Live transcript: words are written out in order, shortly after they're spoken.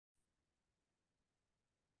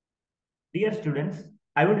Dear students,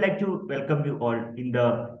 I would like to welcome you all in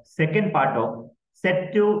the second part of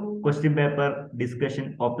Set 2 question paper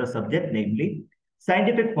discussion of the subject, namely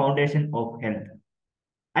Scientific Foundation of Health.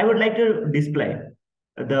 I would like to display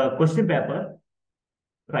the question paper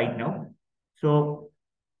right now. So,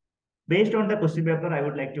 based on the question paper, I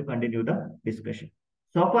would like to continue the discussion.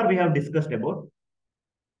 So far, we have discussed about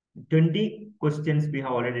 20 questions we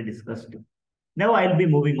have already discussed. Now, I'll be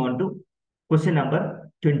moving on to question number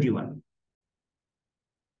 21.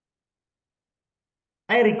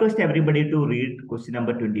 I request everybody to read question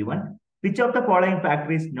number 21. Which of the following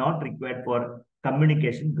factor is not required for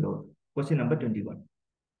communication growth? Question number 21.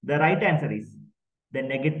 The right answer is the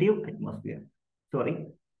negative atmosphere. Sorry,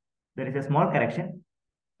 there is a small correction.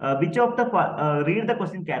 Which of the, read the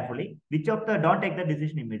question carefully. Which of the, don't take the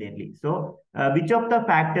decision immediately. So, which of the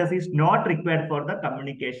factors is not required for the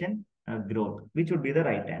communication growth? Which would be the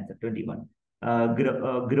right answer? 21.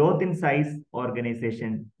 Growth in size,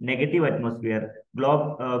 organization, negative atmosphere,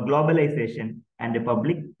 globalization, and the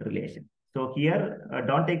public relation. So here,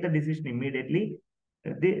 don't take the decision immediately.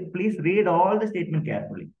 Please read all the statement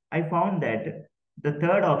carefully. I found that the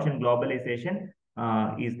third option, globalization,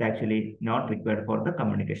 is actually not required for the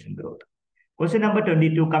communication growth. Question number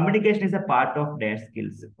 22, communication is a part of their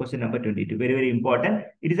skills. Question number 22, very, very important.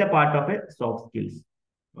 It is a part of a soft skills.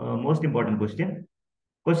 Most important question.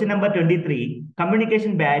 Question number 23,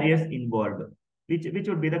 communication barriers involved. Which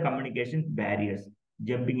would be the communication barriers?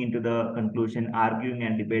 Jumping into the conclusion, arguing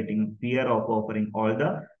and debating, fear of offering, all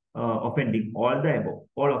the offending, all the above,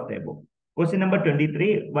 all of the above. Question number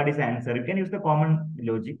 23, what is the answer? You can use the common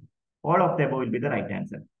logic. All of the above will be the right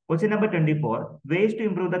answer. Question number 24, ways to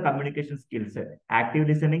improve the communication skills. Active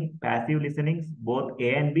listening, passive listening, both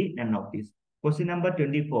A and B, none of these. Question number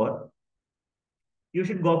 24, you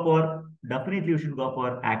should go for, definitely you should go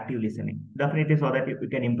for active listening. Definitely, so that you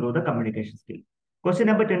can improve the communication skill. Question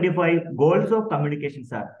number 25, goals of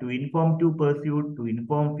communications are to inform, to pursue, to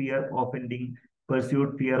inform, fear, offending,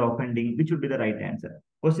 pursuit, fear, offending. Which would be the right answer?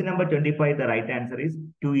 Question number 25, the right answer is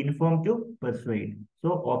to inform, to persuade.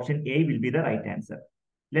 So option A will be the right answer.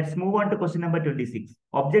 Let's move on to question number 26.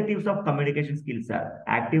 Objectives of communication skills are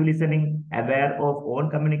active listening, aware of own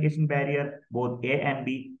communication barrier, both A and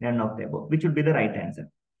B, none of the above. Which would be the right answer?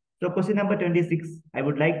 So question number 26, I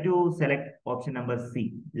would like to select option number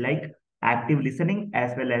C, like active listening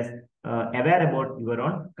as well as aware about your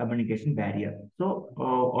own communication barrier. So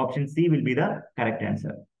option C will be the correct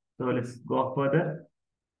answer. So let's go further.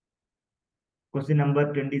 Question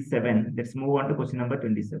number 27. Let's move on to question number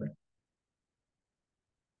 27.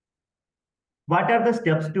 What are the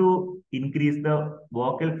steps to increase the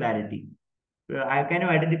vocal clarity? Can you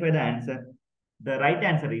identify the answer? The right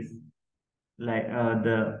answer is like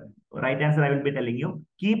the right answer I will be telling you.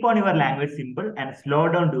 Keep on your language simple and slow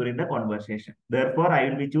down during the conversation. Therefore, I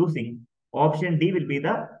will be choosing option D will be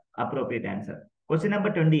the appropriate answer. Question number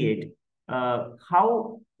 28.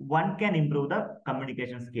 How one can improve the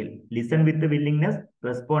communication skill? Listen with the willingness,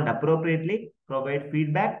 respond appropriately, provide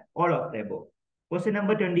feedback, all of the above. Question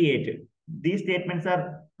number 28. These statements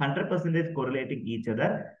are 100% correlating each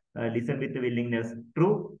other. Listen with the willingness,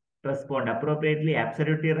 true. Respond appropriately,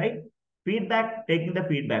 absolutely right. Feedback, taking the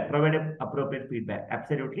feedback, provide appropriate feedback,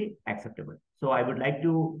 absolutely acceptable. So I would like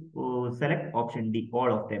to select option D,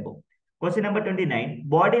 all of the above. Question number 29,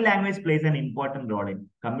 body language plays an important role in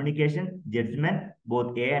communication, judgment,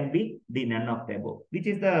 both A and B, D, none of the above. Which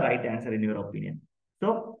is the right answer in your opinion?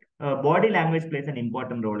 So body language plays an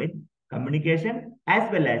important role in communication as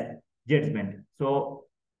well as judgment. So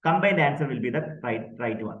combined answer will be the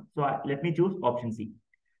right one. So let me choose option C.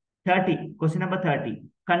 30, question number 30.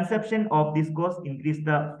 Consumption of this cause increase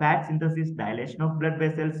the fat synthesis, dilation of blood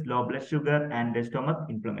vessels, low blood sugar, and the stomach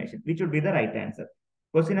inflammation. Which would be the right answer?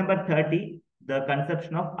 Question number 30, the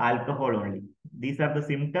consumption of alcohol only. These are the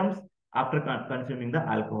symptoms after consuming the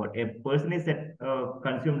alcohol. A person is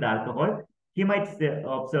consumed alcohol, he might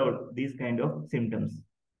observe these kind of symptoms.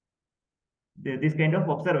 This kind of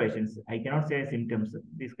observations, I cannot say symptoms,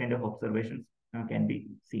 these kind of observations can be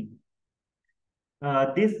seen.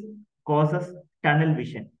 This causes tunnel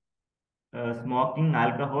vision, smoking,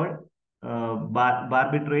 alcohol,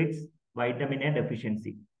 barbiturates, vitamin A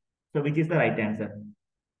deficiency. So which is the right answer?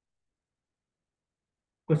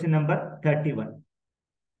 Question number 31.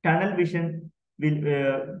 Tunnel vision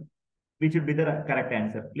will, which would be the correct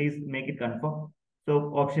answer? Please make it confirm.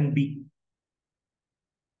 So option B.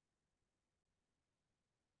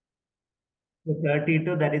 So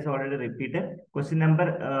 32, that is already repeated. Question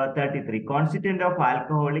number 33. Constituent of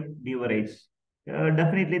alcoholic beverage.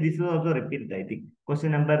 Definitely, this is also repeated, I think.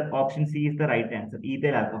 Question number option C is the right answer.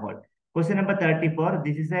 Ethyl alcohol. Question number 34.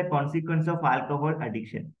 This is a consequence of alcohol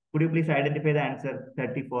addiction. Could you please identify the answer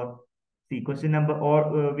 34? See, question number,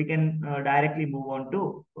 or we can directly move on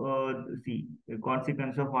to see the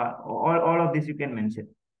consequence of all of this you can mention.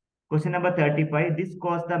 Question number 35. This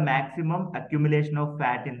caused the maximum accumulation of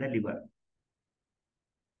fat in the liver.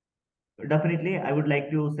 Definitely, I would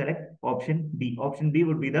like to select option B. Option B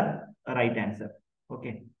would be the right answer.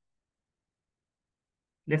 Okay.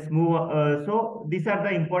 Let's move. So these are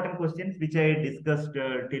the important questions which I discussed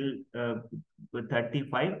till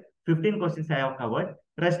 35. 15 questions I have covered.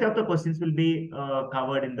 Rest of the questions will be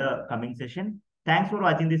covered in the coming session. Thanks for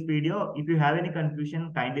watching this video. If you have any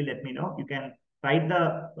confusion, kindly let me know. You can write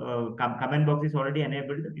the comment box is already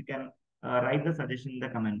enabled. You can write the suggestion in the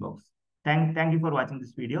comment box. Thank you for watching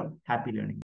this video. Happy learning.